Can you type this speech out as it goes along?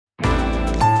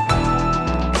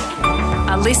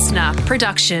listener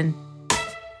production.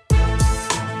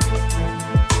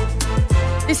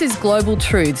 This is Global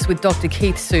Truths with Dr.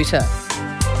 Keith Suter.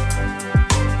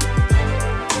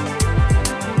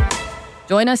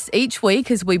 Join us each week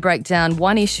as we break down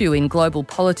one issue in global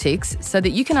politics so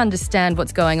that you can understand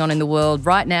what's going on in the world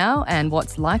right now and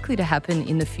what's likely to happen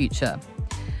in the future.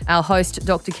 Our host,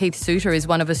 Dr. Keith Suter, is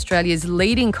one of Australia's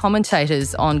leading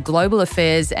commentators on global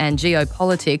affairs and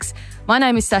geopolitics. My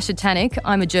name is Sasha Tannick.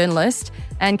 I'm a journalist.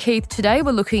 And Keith, today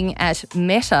we're looking at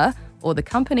Meta, or the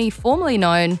company formerly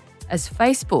known as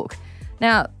Facebook.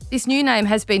 Now, this new name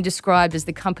has been described as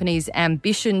the company's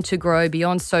ambition to grow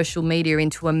beyond social media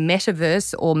into a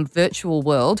metaverse or virtual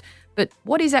world. But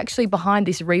what is actually behind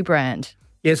this rebrand?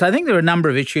 Yes, I think there are a number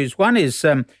of issues. One is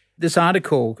this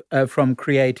article from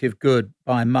Creative Good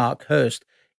by Mark Hurst.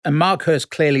 And Mark Hurst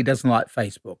clearly doesn't like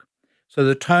Facebook. So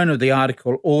the tone of the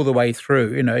article all the way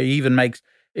through, he even makes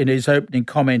in his opening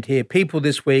comment here, people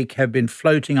this week have been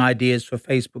floating ideas for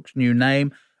Facebook's new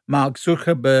name. Mark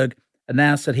Zuckerberg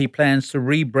announced that he plans to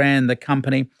rebrand the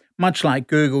company, much like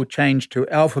Google changed to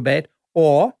Alphabet,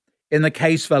 or, in the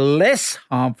case of a less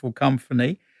harmful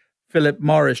company, Philip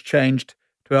Morris changed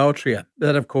to Altria.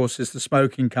 That, of course, is the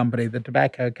smoking company, the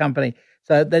tobacco company.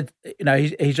 So that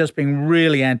he's just being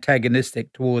really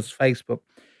antagonistic towards Facebook.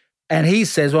 And he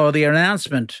says, well, the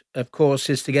announcement, of course,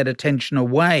 is to get attention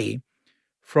away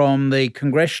from the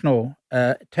congressional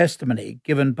testimony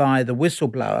given by the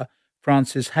whistleblower,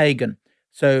 Frances Haugen.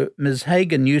 So Ms.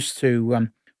 Haugen used to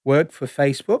work for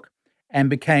Facebook and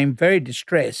became very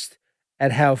distressed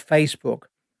at how Facebook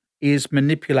is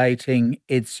manipulating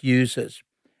its users.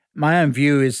 My own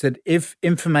view is that if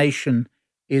information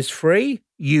is free,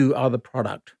 you are the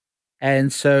product.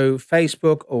 And so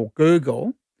Facebook or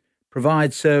Google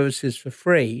provide services for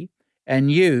free,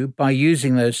 and you, by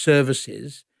using those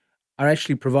services, are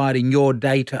actually providing your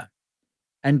data.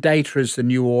 And data is the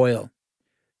new oil.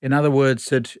 In other words,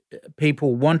 that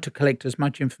people want to collect as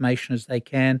much information as they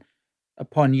can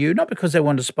upon you, not because they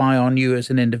want to spy on you as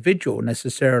an individual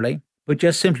necessarily, but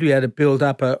just simply be able to build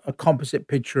up a composite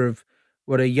picture of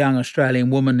what a young Australian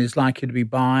woman is likely to be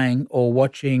buying or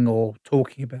watching or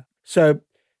talking about. So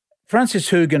Frances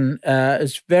Haugen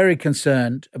is very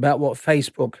concerned about what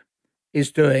Facebook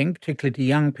is doing, particularly to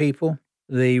young people.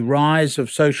 The rise of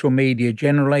social media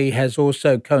generally has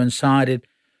also coincided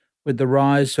with the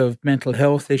rise of mental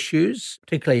health issues,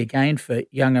 particularly, again, for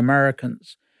young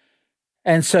Americans.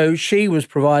 And so she was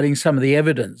providing some of the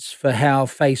evidence for how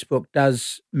Facebook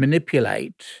does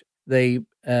manipulate the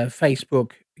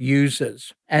Facebook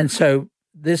users. And so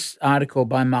this article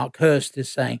by Mark Hurst is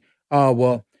saying, oh,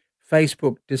 well,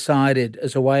 Facebook decided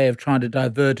as a way of trying to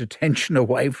divert attention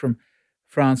away from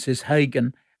Frances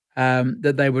Haugen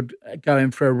that they would go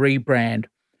in for a rebrand.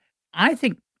 I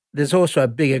think there's also a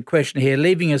bigger question here.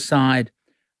 Leaving aside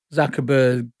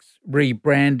Zuckerberg's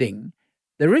rebranding,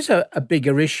 there is a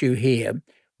bigger issue here,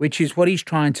 which is what he's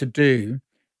trying to do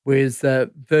with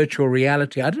virtual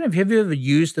reality. I don't know if you've ever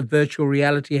used a virtual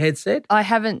reality headset? I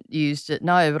haven't used it,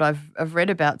 no, but I've read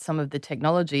about some of the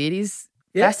technology. It is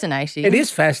fascinating. It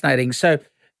is fascinating. So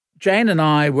Jane and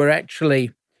I were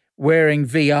actually wearing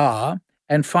VR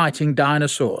and fighting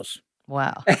dinosaurs.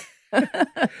 Wow.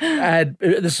 And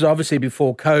this is obviously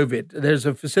before COVID. There's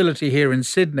a facility here in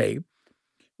Sydney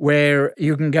where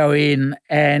you can go in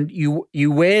and you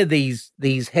wear these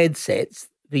headsets,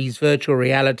 these virtual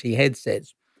reality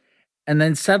headsets, and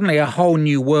then suddenly a whole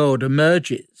new world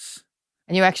emerges.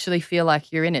 And you actually feel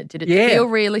like you're in it. Did it feel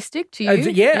realistic to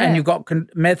you? Yeah, and you've got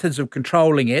methods of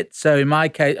controlling it. So in my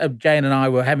case, Jane and I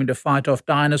were having to fight off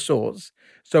dinosaurs.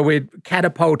 So we're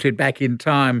catapulted back in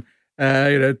time,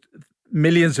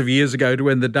 millions of years ago to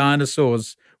when the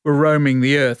dinosaurs were roaming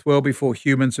the earth well before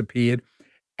humans appeared.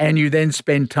 And you then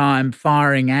spend time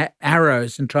firing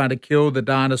arrows and trying to kill the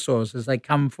dinosaurs as they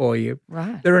come for you.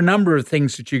 Right. There are a number of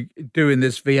things that you do in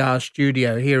this VR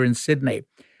studio here in Sydney.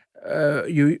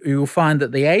 You'll find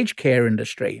that the aged care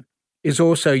industry is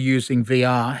also using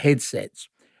VR headsets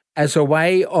as a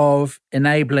way of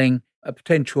enabling a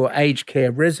potential aged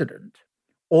care resident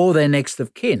or their next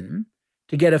of kin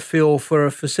to get a feel for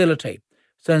a facility.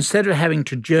 So instead of having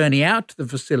to journey out to the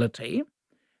facility,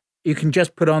 you can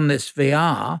just put on this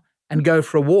VR and go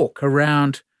for a walk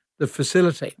around the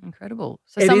facility. Incredible.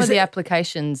 So some of the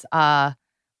applications are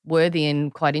worthy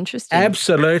and quite interesting.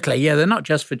 Absolutely. Yeah, they're not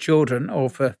just for children or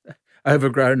for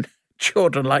overgrown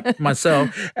children like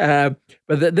myself, but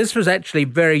this was actually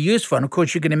very useful. And, of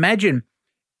course, you can imagine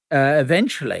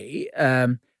eventually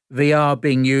VR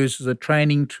being used as a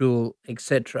training tool,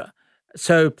 etc.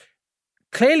 So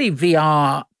clearly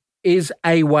VR is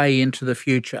a way into the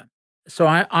future. So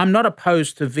I'm not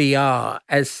opposed to VR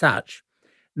as such.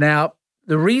 Now,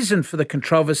 the reason for the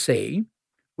controversy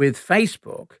with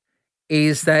Facebook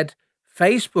is that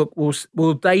Facebook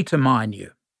will data mine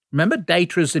you. Remember,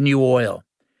 data is the new oil.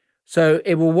 So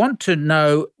it will want to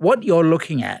know what you're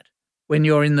looking at when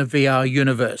you're in the VR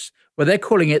universe. Well, they're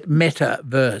calling it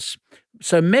Metaverse.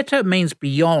 So meta means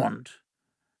beyond.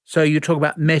 So you talk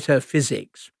about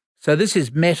metaphysics. So this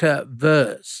is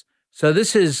Metaverse. So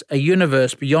this is a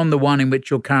universe beyond the one in which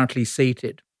you're currently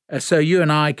seated. So you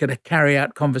and I could carry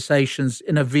out conversations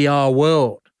in a VR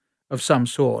world of some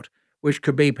sort, which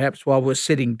could be perhaps while we're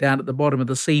sitting down at the bottom of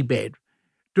the seabed,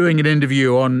 doing an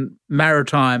interview on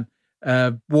maritime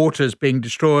waters being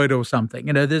destroyed or something.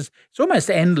 It's almost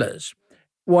endless.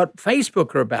 What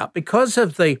Facebook are about, because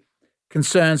of the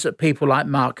concerns that people like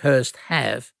Mark Hurst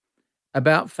have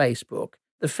about Facebook,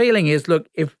 the feeling is, look,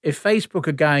 if Facebook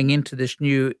are going into this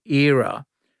new era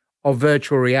of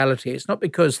virtual reality, it's not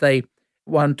because they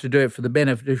want to do it for the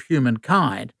benefit of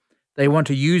humankind. They want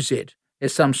to use it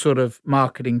as some sort of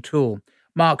marketing tool.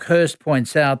 Mark Hurst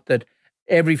points out that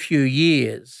every few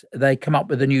years they come up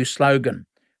with a new slogan,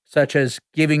 such as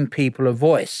giving people a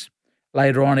voice.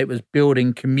 Later on, it was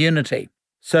building community.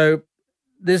 So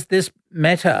this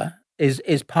meta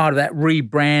is part of that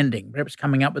rebranding, perhaps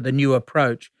coming up with a new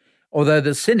approach, although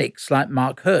the cynics like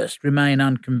Mark Hurst remain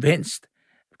unconvinced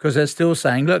because they're still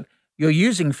saying, look, you're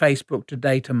using Facebook to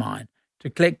data mine, to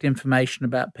collect information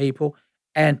about people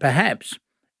and perhaps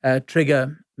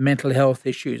trigger mental health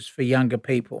issues for younger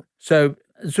people. So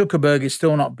Zuckerberg is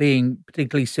still not being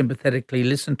particularly sympathetically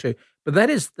listened to, but that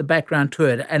is the background to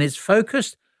it. And it's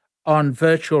focused on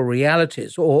virtual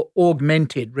realities or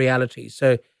augmented realities.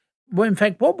 So, well, in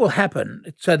fact, what will happen?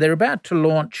 So they're about to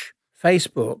launch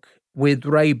Facebook with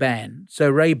Ray-Ban. So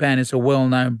Ray-Ban is a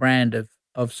well-known brand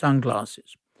of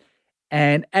sunglasses.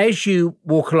 And as you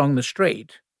walk along the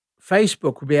street,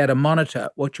 Facebook will be able to monitor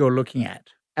what you're looking at,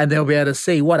 and they'll be able to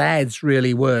see what ads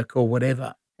really work or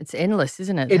whatever. It's endless,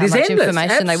 isn't it? It is endless,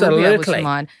 information absolutely. They will be able to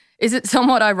mine. Is it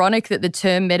somewhat ironic that the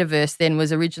term metaverse then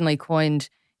was originally coined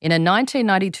in a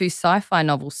 1992 sci-fi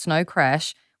novel, Snow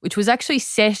Crash, which was actually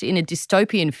set in a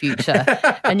dystopian future,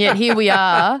 and yet here we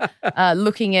are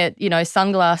looking at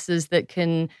sunglasses that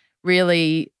can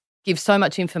really give so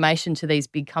much information to these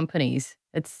big companies.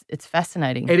 It's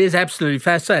fascinating. It is absolutely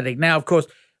fascinating. Now, of course,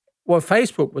 what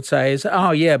Facebook would say is,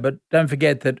 oh, yeah, but don't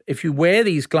forget that if you wear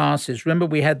these glasses, remember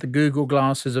we had the Google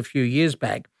glasses a few years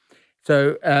back.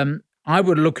 So I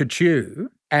would look at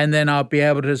you and then I'll be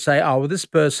able to say, oh, well, this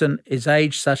person is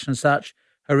age such and such,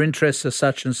 her interests are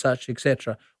such and such,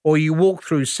 etc. Or you walk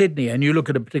through Sydney and you look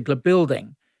at a particular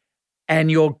building and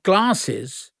your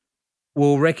glasses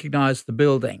will recognize the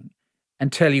building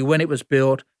and tell you when it was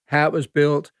built, how it was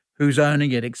built, who's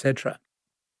owning it, etc.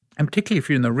 And particularly if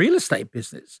you're in the real estate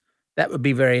business, that would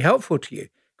be very helpful to you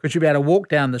because you'll be able to walk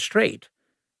down the street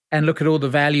and look at all the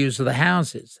values of the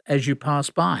houses as you pass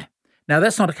by. Now,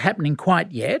 that's not happening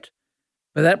quite yet,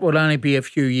 but that will only be a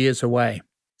few years away.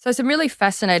 So some really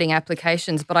fascinating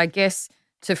applications, but I guess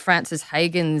to Frances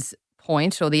Hagan's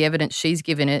point or the evidence she's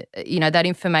given it, that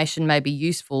information may be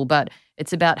useful, but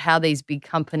it's about how these big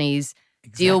companies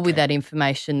deal with that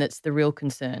information that's the real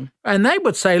concern. And they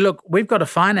would say, look, we've got to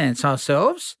finance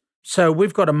ourselves, so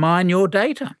we've got to mine your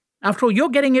data. After all, you're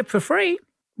getting it for free.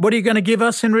 What are you going to give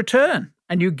us in return?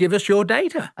 And you give us your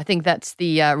data. I think that's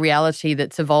the reality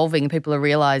that's evolving. People are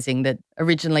realising that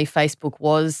originally Facebook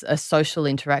was a social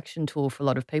interaction tool for a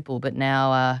lot of people, but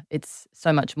now it's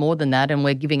so much more than that, and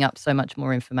we're giving up so much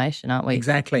more information, aren't we?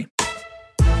 Exactly.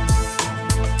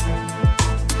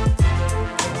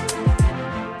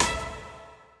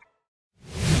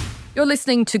 You're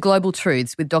listening to Global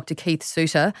Truths with Dr. Keith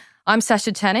Suter. I'm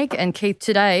Sasha Tannick, and Keith,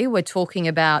 today we're talking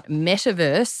about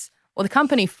Metaverse, or the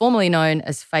company formerly known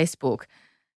as Facebook.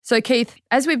 So, Keith,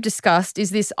 as we've discussed, is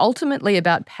this ultimately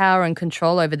about power and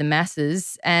control over the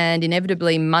masses and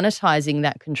inevitably monetizing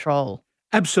that control?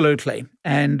 Absolutely.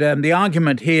 And the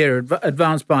argument here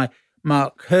advanced by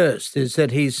Mark Hurst is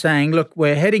that he's saying, look,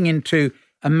 we're heading into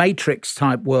a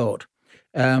matrix-type world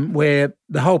where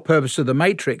the whole purpose of the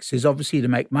matrix is obviously to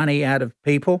make money out of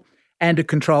people and to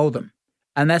control them.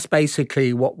 And that's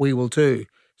basically what we will do.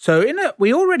 So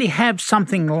we already have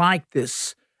something like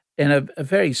this in a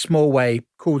very small way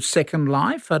called Second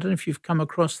Life. I don't know if you've come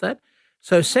across that.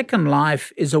 So Second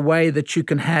Life is a way that you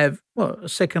can have, a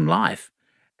second life,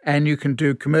 and you can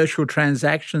do commercial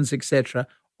transactions, etc.,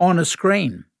 on a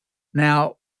screen.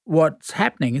 Now, what's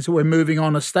happening is that we're moving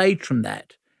on a stage from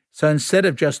that. So instead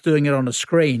of just doing it on a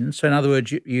screen, so in other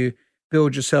words, you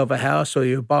build yourself a house or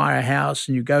you buy a house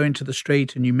and you go into the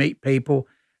street and you meet people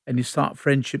and you start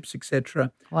friendships,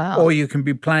 etc. Wow. Or you can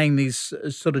be playing these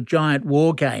sort of giant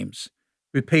war games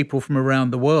with people from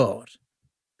around the world.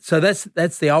 So that's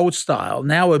the old style.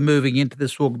 Now we're moving into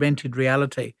this augmented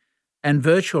reality and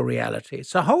virtual reality.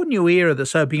 It's a whole new era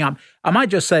that's opening up. I might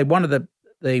just say one of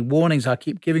the warnings I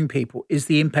keep giving people is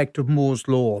the impact of Moore's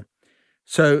law.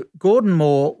 So Gordon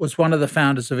Moore was one of the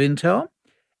founders of Intel,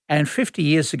 and 50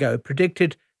 years ago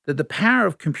predicted that the power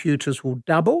of computers will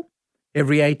double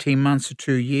every 18 months to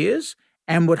 2 years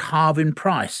and would halve in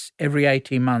price every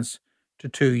 18 months to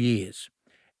 2 years.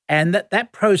 And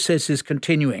that process is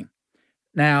continuing.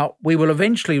 Now, we will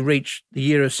eventually reach the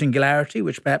year of singularity,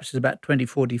 which perhaps is about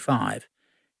 2045.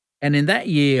 And in that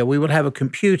year, we will have a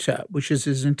computer which is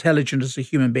as intelligent as a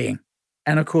human being.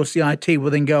 And of course, the IT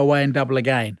will then go away and double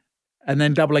again, and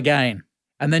then double again.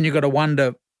 And then you've got to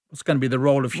wonder what's going to be the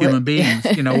role of human beings.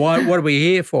 What are we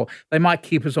here for? They might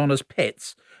keep us on as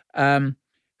pets.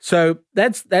 So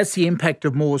that's the impact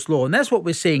of Moore's law. And that's what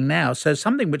we're seeing now. So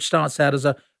something which starts out as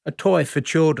a toy for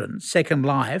children, Second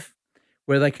Life,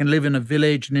 where they can live in a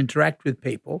village and interact with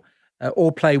people,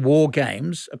 or play war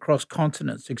games across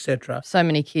continents, etc. So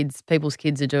many people's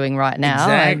kids are doing right now,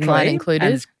 exactly. Mine included.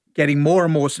 And it's getting more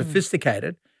and more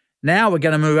sophisticated. Now we're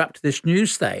going to move up to this new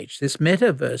stage, this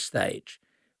Metaverse stage,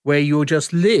 where you'll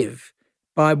just live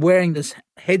by wearing this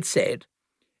headset,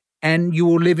 and you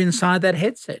will live inside that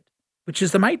headset, which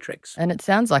is the Matrix. And it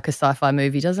sounds like a sci-fi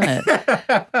movie, doesn't it?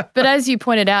 But as you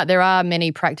pointed out, there are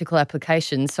many practical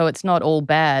applications, so it's not all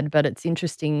bad, but it's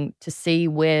interesting to see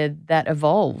where that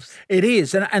evolves. It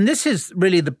is. And this is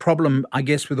really the problem, I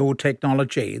guess, with all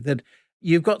technology, that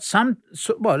you've got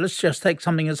let's just take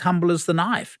something as humble as the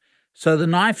knife. So the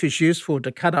knife is useful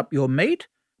to cut up your meat,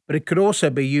 but it could also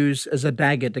be used as a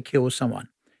dagger to kill someone.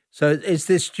 So it's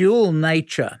this dual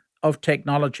nature of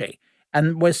technology.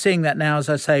 And we're seeing that now, as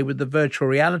I say, with the virtual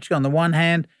reality. On the one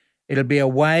hand, it'll be a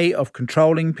way of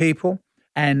controlling people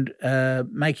and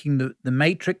making the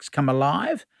matrix come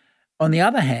alive. On the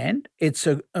other hand, it's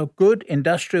a good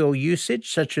industrial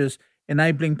usage, such as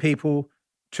enabling people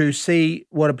to see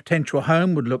what a potential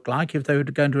home would look like if they were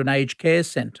to go into an aged care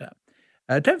centre.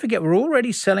 Don't forget, we're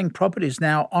already selling properties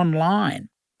now online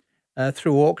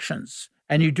through auctions,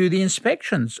 and you do the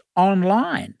inspections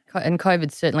online. And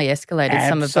COVID certainly escalated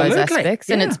some of those aspects,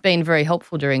 and it's been very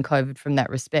helpful during COVID from that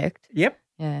respect. Yep.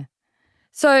 Yeah.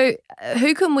 So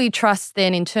who can we trust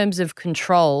then in terms of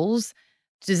controls?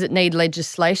 Does it need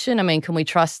legislation? I mean, can we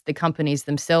trust the companies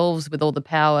themselves with all the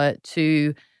power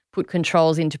to put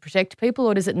controls in to protect people,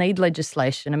 or does it need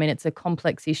legislation? I mean, it's a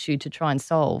complex issue to try and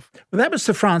solve. Well, that was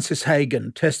the Francis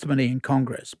Hagan testimony in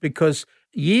Congress, because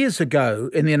years ago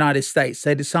in the United States,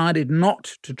 they decided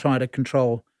not to try to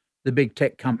control the big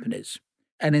tech companies.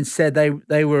 And instead,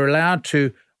 they were allowed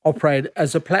to operate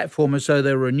as a platform as though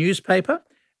they were a newspaper,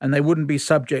 and they wouldn't be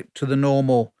subject to the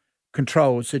normal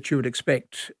controls that you would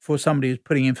expect for somebody who's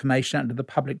putting information out into the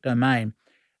public domain.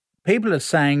 People are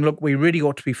saying, look, we really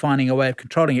ought to be finding a way of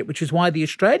controlling it, which is why the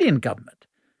Australian government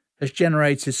has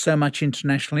generated so much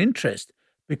international interest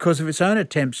because of its own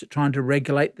attempts at trying to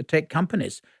regulate the tech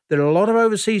companies. There are a lot of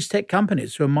overseas tech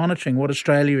companies who are monitoring what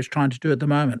Australia is trying to do at the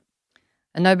moment.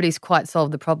 And nobody's quite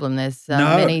solved the problem. There's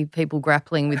many people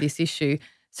grappling with this issue.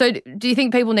 So do you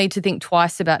think people need to think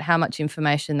twice about how much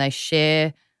information they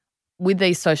share with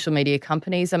these social media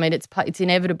companies? I mean, it's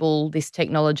inevitable this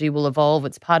technology will evolve.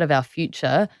 It's part of our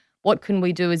future. What can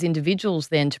we do as individuals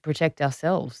then to protect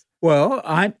ourselves? Well,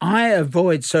 I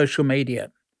avoid social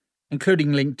media,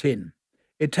 including LinkedIn.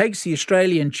 It takes the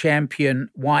Australian champion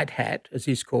white hat, as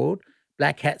he's called.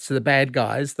 Black hats are the bad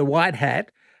guys. The white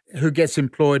hat, who gets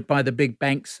employed by the big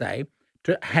banks, say,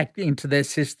 to hack into their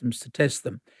systems to test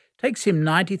them. It takes him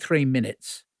 93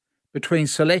 minutes between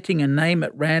selecting a name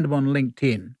at random on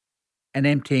LinkedIn and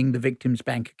emptying the victim's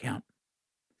bank account,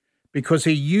 because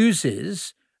he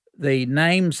uses the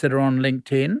names that are on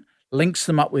LinkedIn, links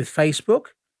them up with Facebook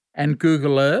and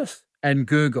Google Earth and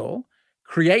Google,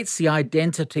 creates the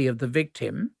identity of the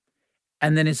victim,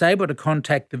 and then is able to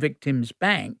contact the victim's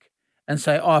bank and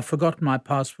say, I've forgotten my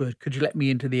password. Could you let me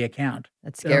into the account?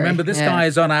 That's scary. Remember, this guy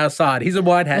is on our side. He's a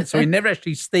white hat, so he never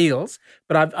actually steals.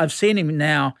 But I've seen him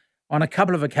now on a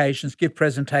couple of occasions give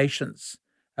presentations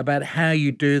about how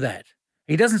you do that.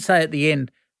 He doesn't say at the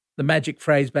end the magic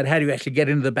phrase about how do you actually get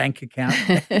into the bank account,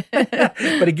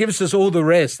 but he gives us all the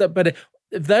rest. But if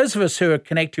those of us who are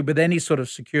connected with any sort of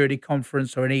security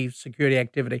conference or any security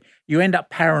activity, you end up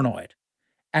paranoid.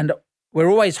 And we're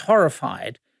always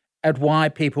horrified at why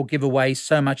people give away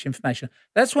so much information.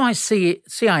 That's why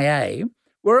CIA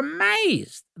were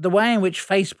amazed at the way in which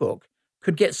Facebook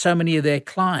could get so many of their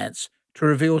clients to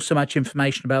reveal so much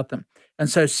information about them. And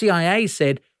so CIA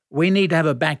said, we need to have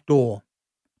a back door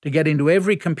to get into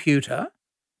every computer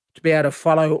to be able to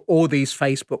follow all these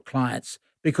Facebook clients,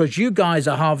 because you guys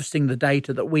are harvesting the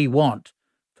data that we want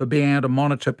for being able to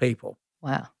monitor people.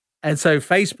 Wow. And so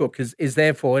Facebook is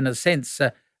therefore, in a sense,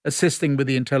 assisting with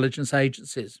the intelligence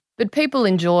agencies. But people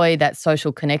enjoy that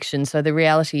social connection. So the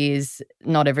reality is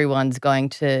not everyone's going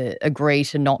to agree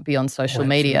to not be on social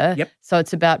media. Yep. So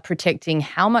it's about protecting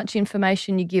how much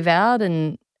information you give out,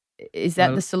 and is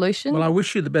that the solution? Well, I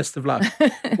wish you the best of luck.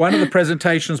 One of the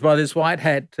presentations by this white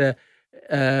hat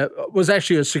was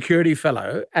actually a security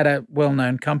fellow at a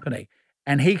well-known company,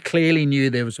 and he clearly knew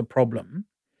there was a problem,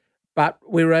 but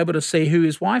we were able to see who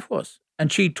his wife was,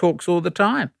 and she talks all the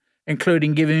time,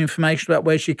 including giving information about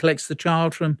where she collects the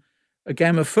child from a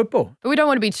game of football. But we don't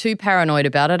want to be too paranoid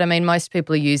about it. I mean, most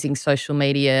people are using social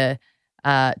media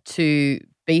to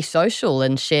be social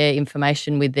and share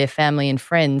information with their family and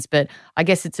friends. But I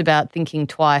guess it's about thinking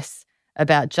twice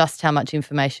about just how much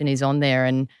information is on there.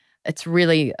 And it's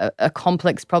really a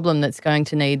complex problem that's going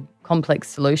to need complex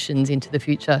solutions into the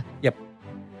future. Yep.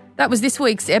 That was this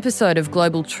week's episode of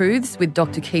Global Truths with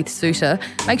Dr. Keith Suter.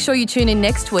 Make sure you tune in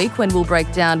next week when we'll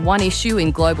break down one issue in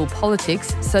global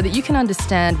politics so that you can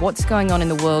understand what's going on in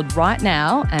the world right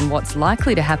now and what's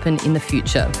likely to happen in the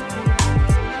future.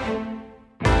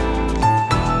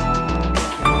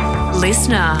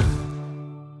 Listener.